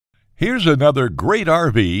Here's another great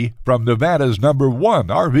RV from Nevada's #1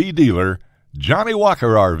 RV dealer, Johnnie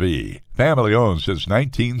Walker RV, family owned since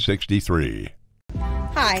 1963.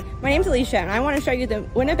 Hi, my name's Alicia and I want to show you the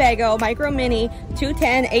Winnebago-Micro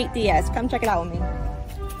Minnie-2108DS. Come check it out with me.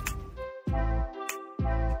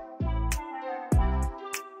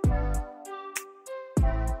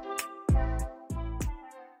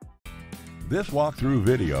 This walkthrough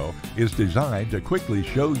video is designed to quickly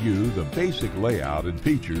show you the basic layout and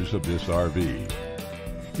features of this RV.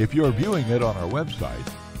 If you're viewing it on our website,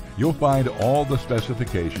 you'll find all the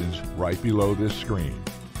specifications right below this screen.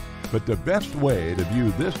 But the best way to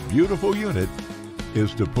view this beautiful unit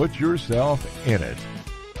is to put yourself in it.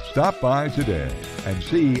 Stop by today and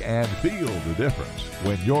see and feel the difference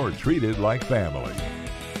when you're treated like family.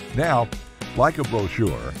 Now, like a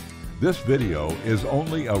brochure, this video is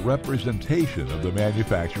only a representation of the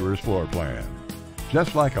manufacturer's floor plan.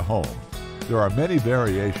 Just like a home, there are many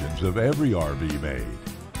variations of every RV made.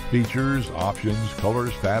 Features, options,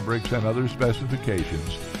 colors, fabrics, and other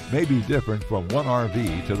specifications may be different from one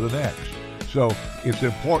RV to the next. So it's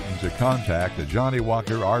important to contact a Johnnie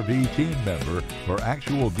Walker RV team member for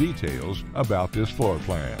actual details about this floor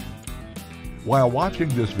plan. While watching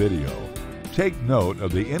this video, take note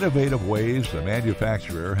of the innovative ways the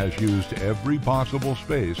manufacturer has used every possible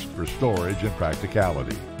space for storage and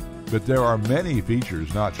practicality. But there are many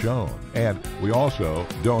features not shown, and we also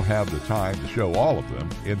don't have the time to show all of them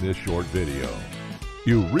in this short video.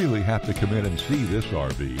 You really have to come in and see this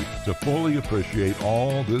RV to fully appreciate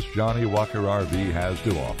all this Johnnie Walker RV has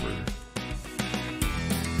to offer.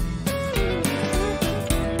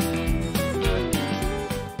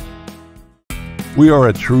 We are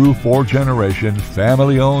a true 4th-generation,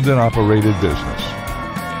 family-owned and operated business.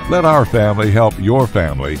 Let our family help your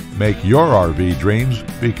family make your RV dreams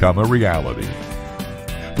become a reality.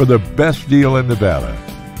 For the best deal in Nevada,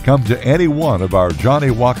 come to any one of our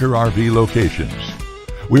Johnnie Walker RV locations.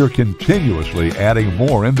 We are continuously adding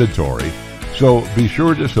more inventory, so be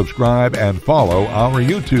sure to subscribe and follow our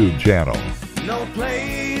YouTube channel. No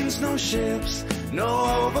planes, no ships, no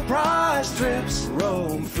overpriced trips.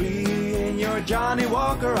 Roam free in your Johnnie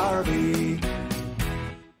Walker RV.